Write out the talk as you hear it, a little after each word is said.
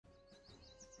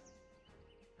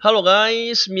Hello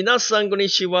guys, minasan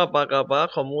konnichiwa, apa kabar,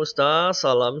 kamusta,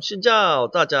 salam hijau,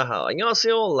 大家好,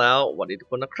 안녕하세요, Lao, what did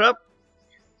you crap?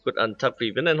 Good untap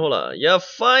prevent and hola. Yeah,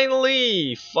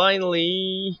 finally,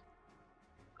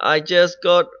 I just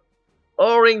got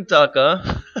Oring Taka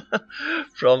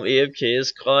from AFK. It's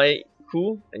quite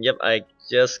cool, and yep, I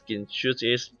just can shoot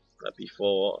it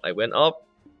before I went up.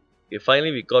 Okay, finally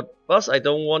we got, plus I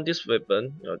don't want this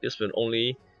weapon, this one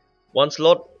only one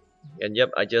slot, and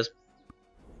yep, I just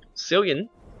sell in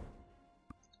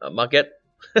market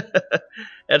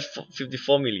at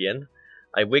 54 million.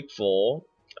 I wait for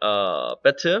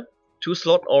better 2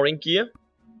 slot orange gear.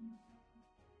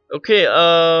 Okay,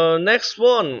 next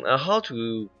one, how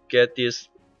to get these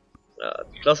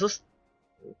classes.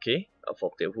 Okay,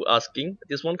 for people who asking,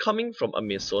 this one coming from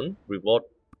Amazon reward.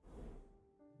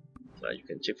 You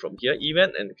can check from here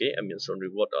event, and okay, Amazon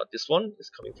reward. This one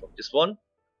is coming from this one.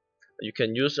 You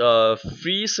can use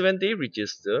free 7-day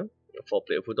register for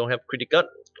players who don't have credit card,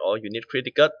 or you need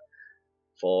credit card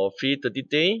for free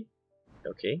 30-day.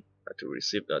 Okay, to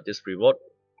receive this reward.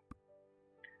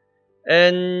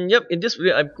 And yep, in this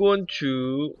video I'm going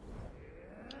to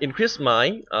increase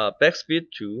my back speed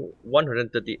to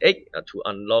 138 to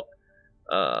unlock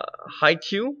high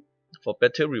tier for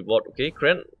better reward. Okay,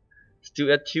 current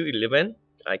still at tier 11.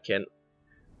 I can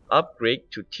upgrade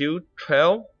to tier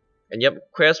 12, and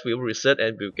yep, quest will reset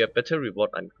and will get better reward.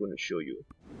 I'm going to show you.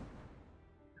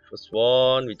 First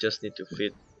one, we just need to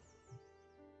fit.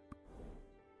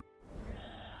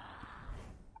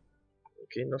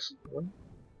 Okay, next one.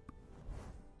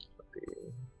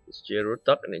 Okay, it's zero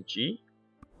dark energy.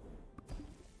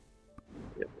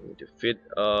 Yep, we need to fit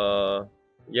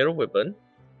yellow weapon.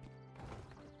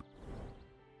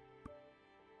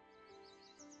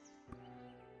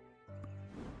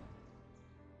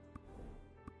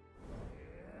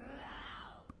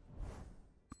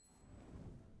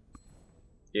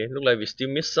 Okay, look like we still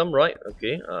miss some, right?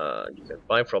 Okay, you can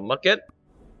buy from market.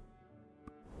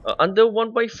 Under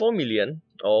 1.4 million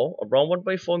or around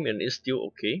 1.4 million is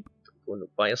still okay. I'm going to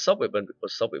buy a sub weapon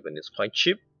because sub weapon is quite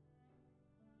cheap.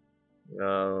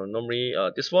 Normally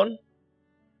this one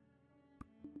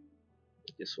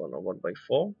on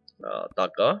 1.4.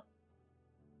 Taka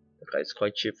is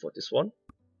quite cheap for this one.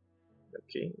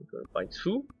 Okay, I'm going to buy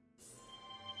two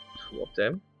of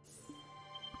them.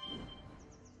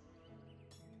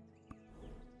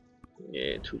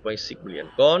 Yeah, 2.6 million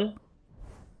gone.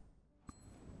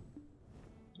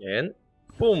 And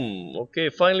boom. Okay,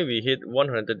 finally we hit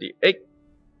 138.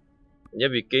 Yeah,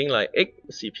 we gain like 8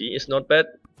 CP. It's not bad.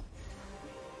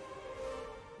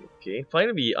 Okay,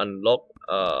 finally we unlock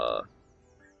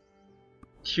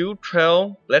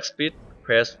Q12 black speed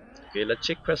quest. Okay, let's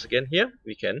check quest again here.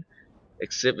 We can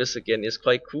accept this again. It's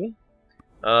quite cool.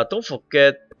 Don't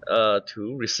forget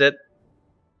to reset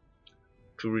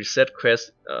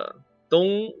quest.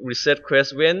 Don't reset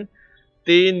quest when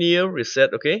they near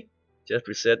reset. Okay, just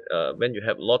reset when you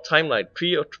have a lot of time, like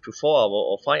 3 to 4 hour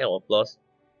or 5 hour plus.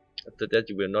 After that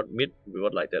you will not meet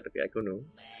reward like that. Okay, I'm gonna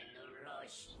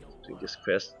do this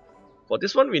quest. For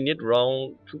this one we need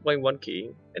around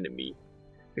 2.1k enemy.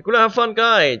 We could have fun,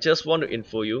 guys. Just want to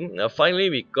info you. Finally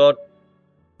we got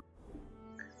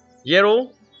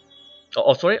yellow.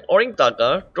 Oh sorry, orange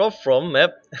dagger drop from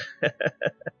map.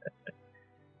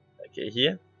 Okay,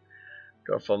 here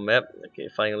drop from map. Okay,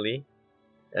 finally.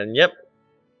 And yep,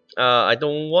 I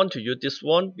don't want to use this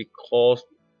one because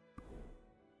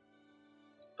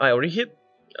I already hit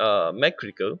max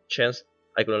critical chance.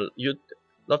 I gonna use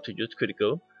not to use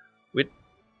critical with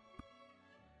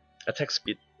attack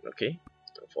speed. Okay,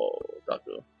 for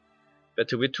dagger.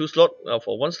 Better with 2 slot.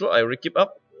 For 1 slot I already keep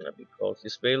up because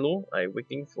it's very low. I'm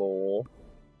waiting for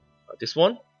this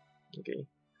one. Okay,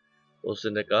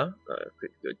 also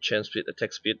critical chance with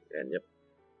attack speed, and yep.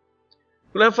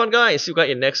 We'll have fun, guys. See you guys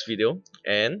in next video,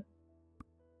 and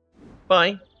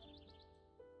bye.